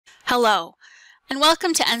Hello, and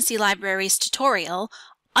welcome to NC Library's tutorial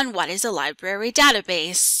on what is a library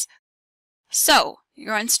database. So,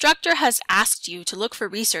 your instructor has asked you to look for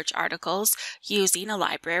research articles using a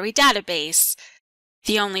library database.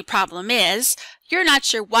 The only problem is, you're not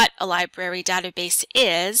sure what a library database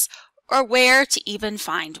is or where to even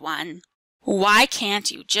find one. Why can't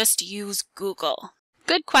you just use Google?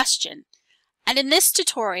 Good question. And in this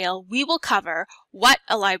tutorial, we will cover what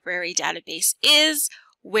a library database is,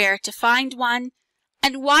 where to find one,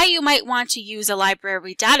 and why you might want to use a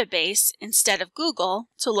library database instead of Google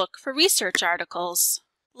to look for research articles.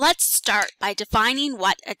 Let's start by defining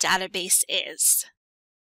what a database is.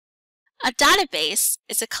 A database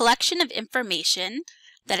is a collection of information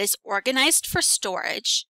that is organized for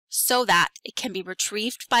storage so that it can be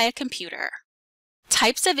retrieved by a computer.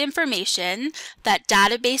 Types of information that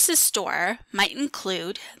databases store might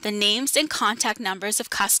include the names and contact numbers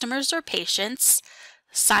of customers or patients,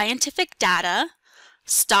 scientific data,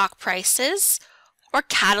 stock prices, or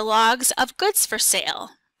catalogs of goods for sale.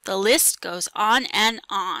 The list goes on and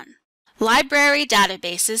on. Library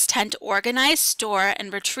databases tend to organize, store,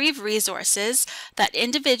 and retrieve resources that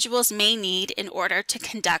individuals may need in order to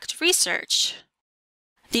conduct research.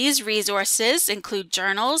 These resources include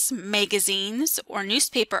journals, magazines, or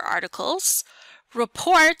newspaper articles,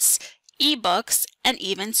 reports, ebooks, and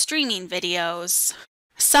even streaming videos.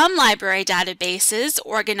 Some library databases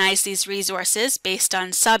organize these resources based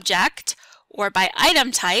on subject or by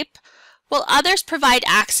item type, while others provide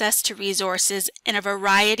access to resources in a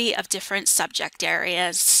variety of different subject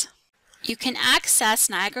areas. You can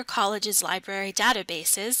access Niagara College's library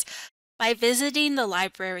databases by visiting the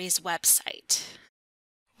library's website.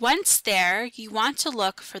 Once there, you want to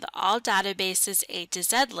look for the All Databases A to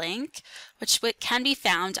Z link, which can be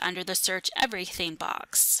found under the Search Everything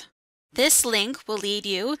box. This link will lead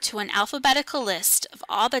you to an alphabetical list of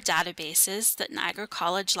all the databases that Niagara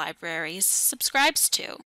College Libraries subscribes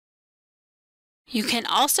to. You can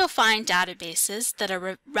also find databases that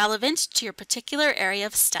are relevant to your particular area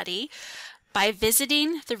of study by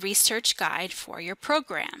visiting the research guide for your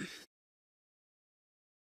program.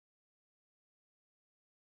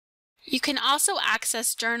 You can also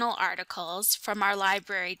access journal articles from our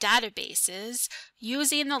library databases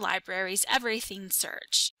using the library's Everything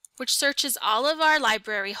search, which searches all of our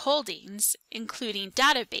library holdings, including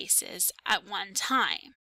databases, at one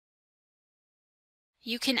time.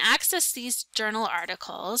 You can access these journal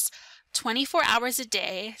articles 24 hours a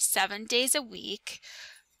day, 7 days a week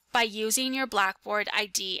by using your Blackboard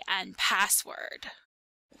ID and password.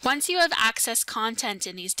 Once you have accessed content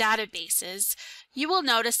in these databases, you will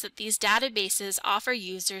notice that these databases offer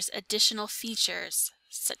users additional features,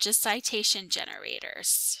 such as citation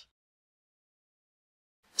generators.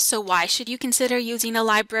 So why should you consider using a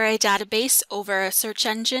library database over a search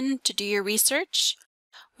engine to do your research?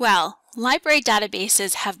 Well, library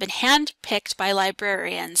databases have been hand-picked by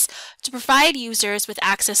librarians to provide users with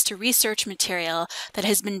access to research material that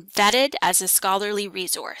has been vetted as a scholarly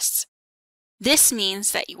resource. This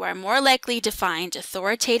means that you are more likely to find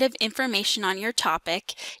authoritative information on your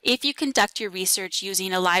topic if you conduct your research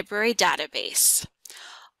using a library database.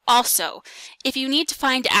 Also, if you need to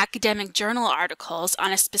find academic journal articles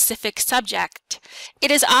on a specific subject,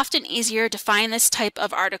 it is often easier to find this type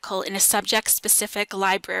of article in a subject-specific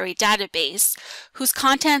library database whose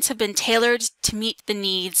contents have been tailored to meet the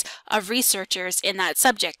needs of researchers in that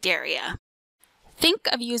subject area. Think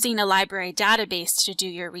of using a library database to do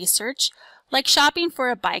your research like shopping for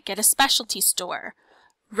a bike at a specialty store,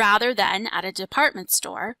 rather than at a department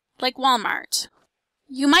store like Walmart.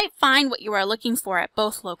 You might find what you are looking for at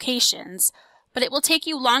both locations, but it will take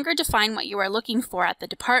you longer to find what you are looking for at the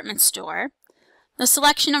department store. The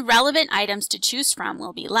selection of relevant items to choose from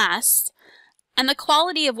will be less, and the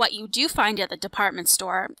quality of what you do find at the department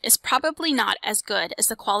store is probably not as good as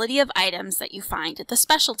the quality of items that you find at the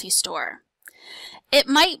specialty store. It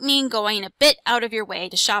might mean going a bit out of your way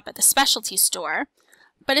to shop at the specialty store,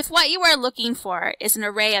 but if what you are looking for is an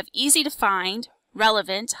array of easy-to-find,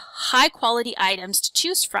 relevant, high-quality items to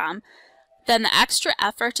choose from, then the extra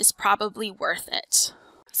effort is probably worth it.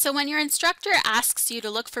 So when your instructor asks you to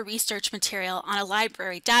look for research material on a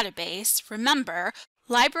library database, remember,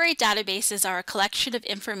 library databases are a collection of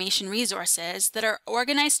information resources that are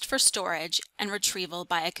organized for storage and retrieval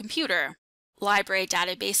by a computer. Library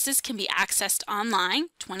databases can be accessed online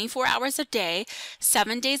 24 hours a day,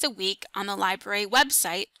 7 days a week on the library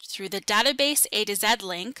website through the Database A to Z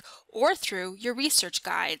link or through your research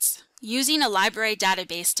guides. Using a library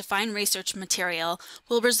database to find research material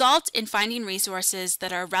will result in finding resources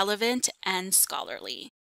that are relevant and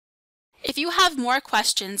scholarly. If you have more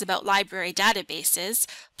questions about library databases,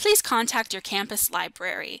 please contact your campus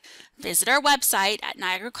library. Visit our website at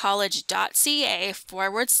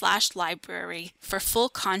niagaracollege.ca/library for full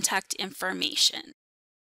contact information.